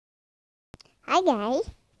Hi guys,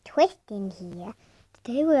 Twistin here.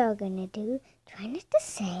 Today we are gonna do try not to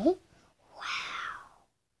say wow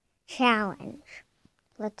challenge.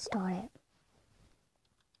 Let's start it.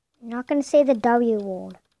 I'm not gonna say the W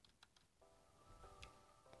word.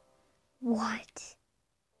 What?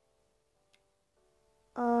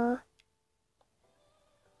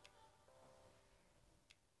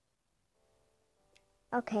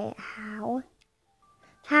 Okay, how?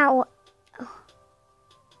 How?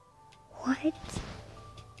 What?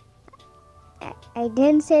 I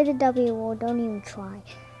didn't say the W word, don't even try.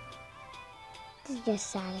 This is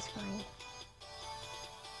just satisfying.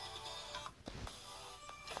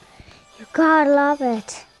 You gotta love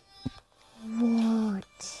it.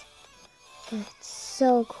 What? That's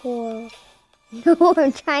so cool. No,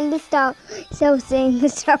 I'm trying to stop saying the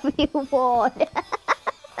W word.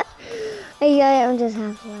 I'm just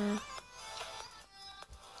half laugh.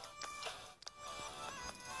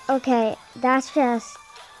 Okay, that's just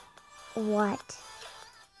what?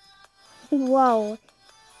 Whoa.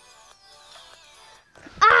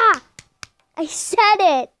 Ah! I said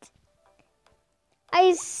it!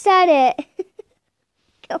 I said it!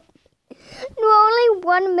 We're only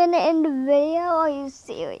 1 minute in the video, are you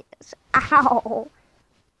serious? Ow!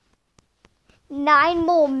 9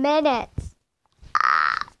 more minutes.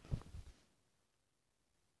 Ah!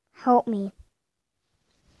 Help me.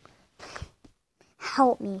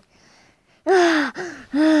 Help me.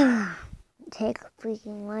 Take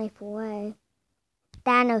freaking life away.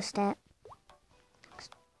 Thanos step.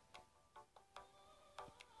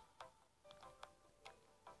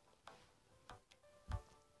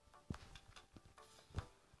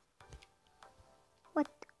 What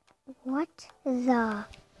the? What is that?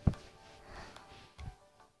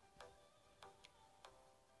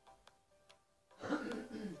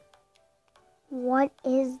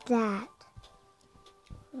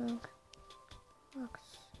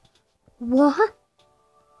 What?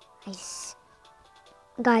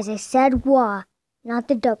 Guys, I said what, not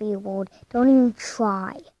the W word. Don't even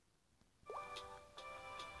try.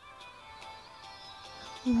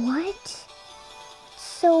 What?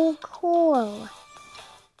 So cool.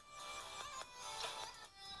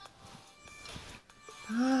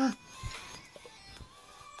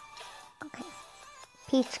 Okay.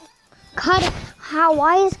 Pizza. Cut. How?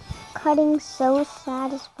 Why is cutting so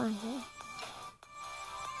satisfying?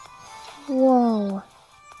 Whoa.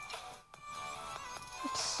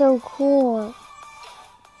 It's so cool.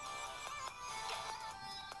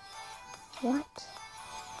 What?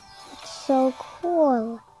 It's so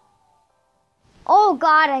cool. Oh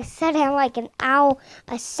God, I said it like an hour,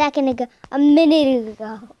 a second ago, a minute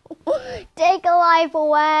ago. Take a life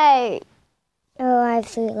away. Oh, I have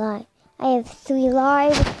 3 lives. I have 3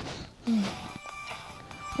 lives.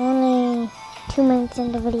 Only 2 minutes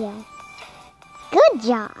in the video. Good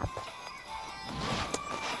job.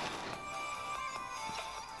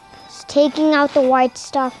 Just taking out the white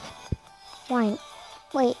stuff. Wait.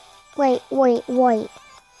 That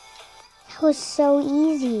was so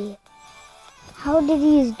easy. How did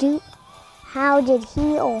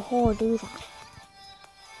he or her do that?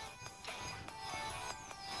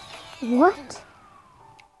 What?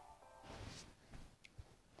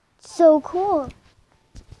 So cool.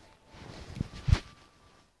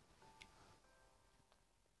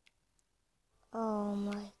 Oh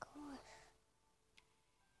my gosh.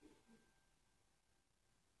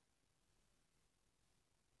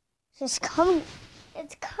 It's coming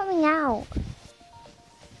out.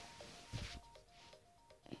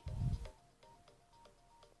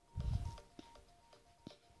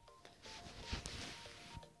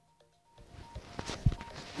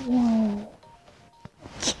 Whoa.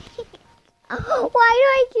 Why do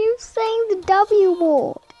I keep saying the W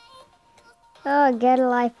word? Oh, get a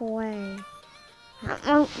life away.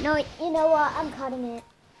 No, you know what? I'm cutting it.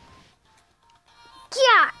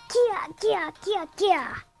 Kia.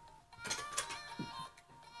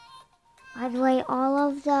 By the way, all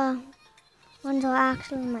of the ones are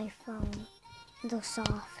actually my phone. They're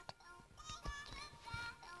soft.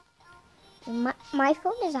 My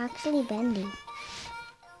phone is actually bendy.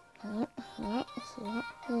 Here.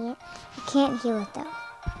 You can't hear it though.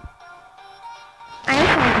 I'm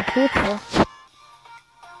from the future.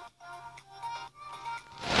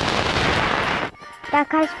 That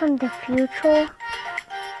guy's from the future.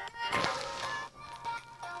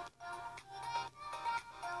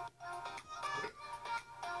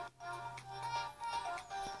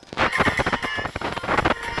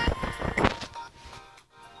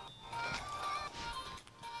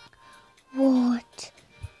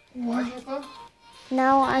 What?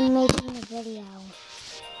 Now I'm making a video.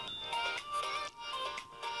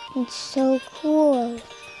 It's so cool.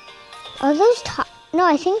 Are those no,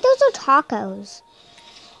 I think those are tacos.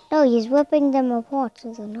 No, he's whipping them apart,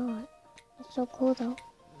 so they're not. That's so cool, though.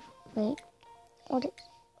 Wait.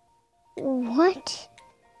 What?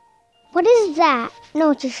 What is that?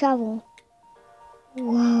 No, it's a shovel.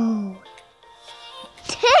 Whoa.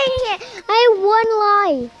 Dang it! I have 1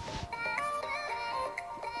 life.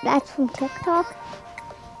 That's from TikTok.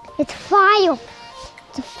 It's fire.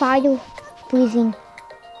 It's a fire breathing.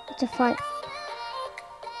 It's a fire.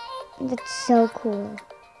 That's so cool.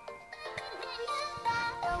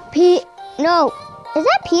 No. Is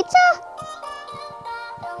that pizza?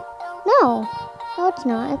 No. No, it's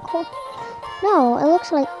not. No, it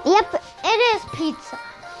looks like... Yep, it is pizza.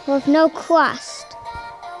 With no crust.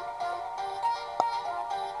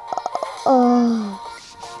 Oh.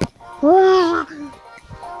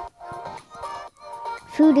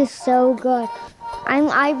 Food is so good. I'm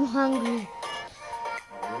hungry.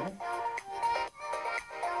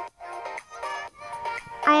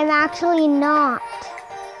 I'm actually not.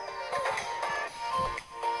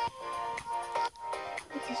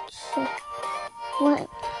 What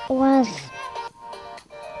was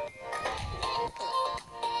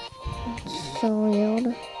so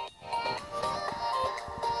weird?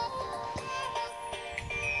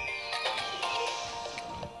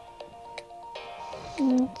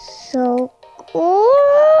 It's so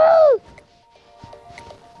cool.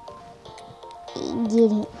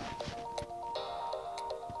 Get it.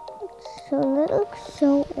 So that looks so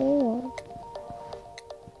old.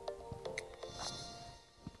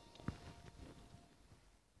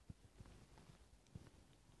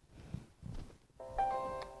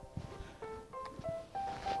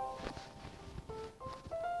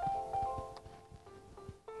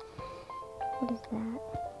 What is that?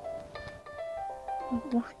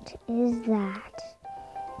 What is that?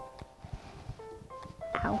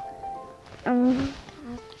 Ow. Let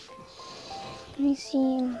me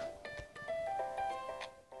see.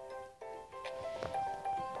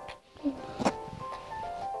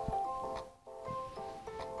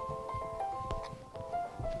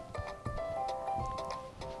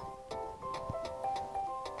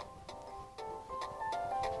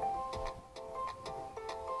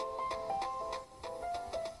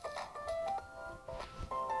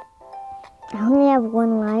 I only have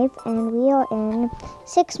 1 life, and we are in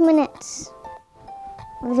 6 minutes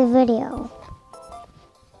of the video.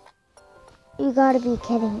 You gotta be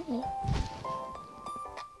kidding me.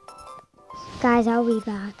 Guys, I'll be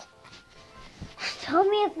back. Tell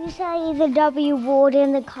me if you say the W word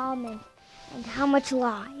in the comments and how much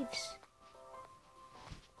lives.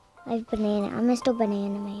 I have banana. I'm Mr.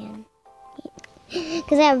 Banana Man.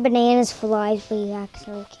 Because I have bananas for lives, but you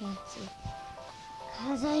actually can't see.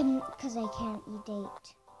 Because I can't eat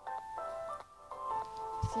date.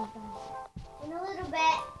 See you guys in a little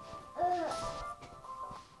bit. Ugh.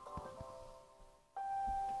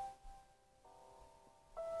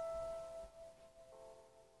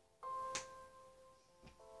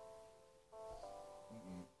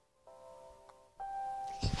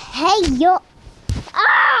 Hey, yo!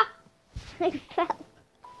 Ah! I fell.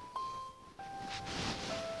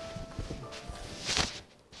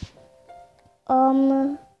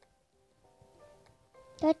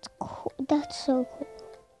 That's cool. That's so cool.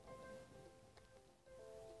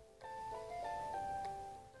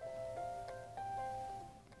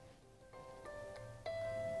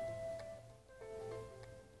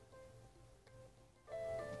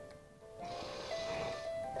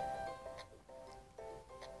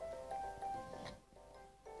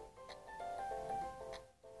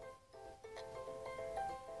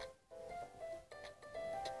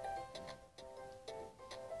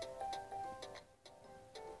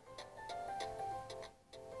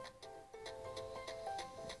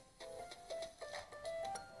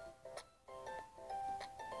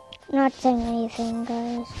 Not saying anything,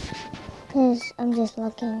 guys, because I'm just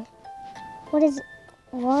looking. What is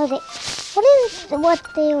what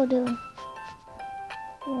they will do?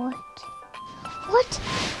 What?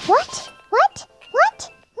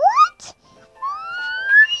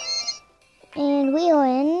 And we are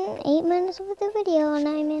in 8 minutes of the video, and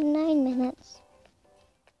I'm in 9 minutes.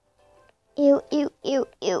 Ew.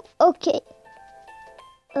 Okay.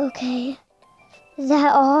 Is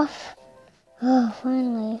that off? Oh,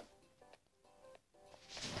 finally.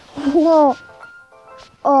 Whoa.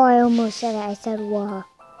 Oh, I almost said it. I said whoa.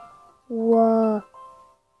 Whoa.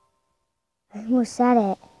 I almost said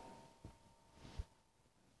it.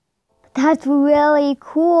 That's really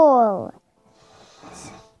cool.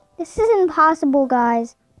 This is impossible,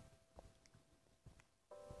 guys.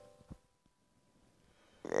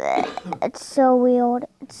 It's so weird.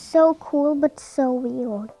 It's so cool, but so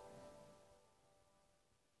weird.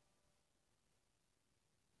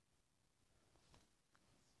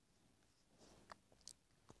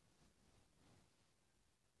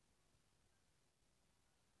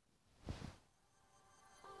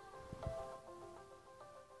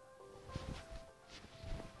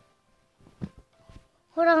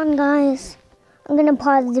 Hold on, guys. I'm gonna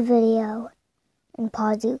pause the video and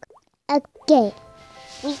pause it. Okay,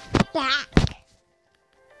 we're back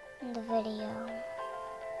in the video.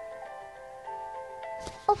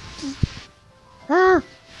 Okay. Ah!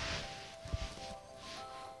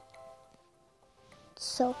 It's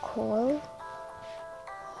so cool.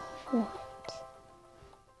 What?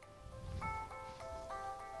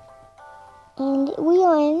 And we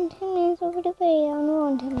are in 10 minutes over the video. No,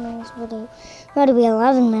 in 10 minutes video. About to be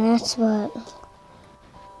 11 minutes, but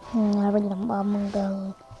I really don't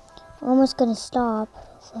go. Almost gonna stop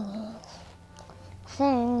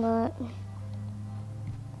thing, but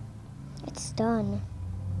it's done.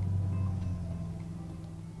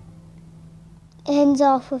 Ends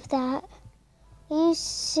off with that. Are you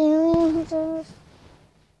serious?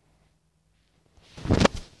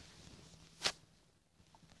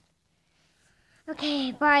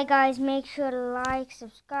 Okay, bye guys. Make sure to like,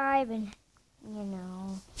 subscribe, and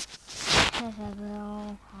press a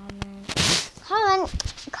bell, comment,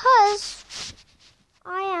 because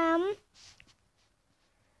I am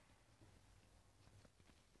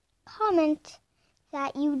comment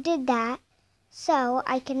that you did that, so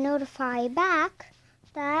I can notify back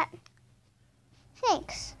that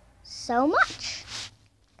thanks so much.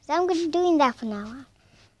 Because I'm going to be doing that from now on.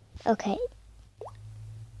 Okay.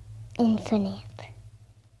 Infinite.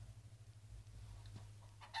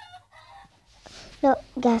 No,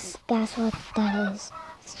 guess what that is.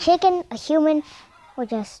 It's chicken, a human, or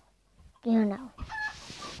just,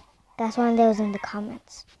 Guess one of those in the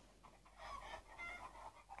comments.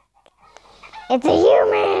 It's a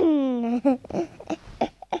human!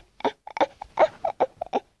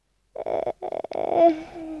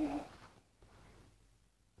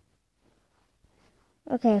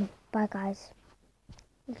 Okay, bye guys.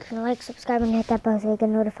 You can like, subscribe, and hit that bell so you get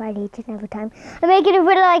notified each and every time I make a new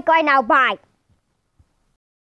video like right now. Bye!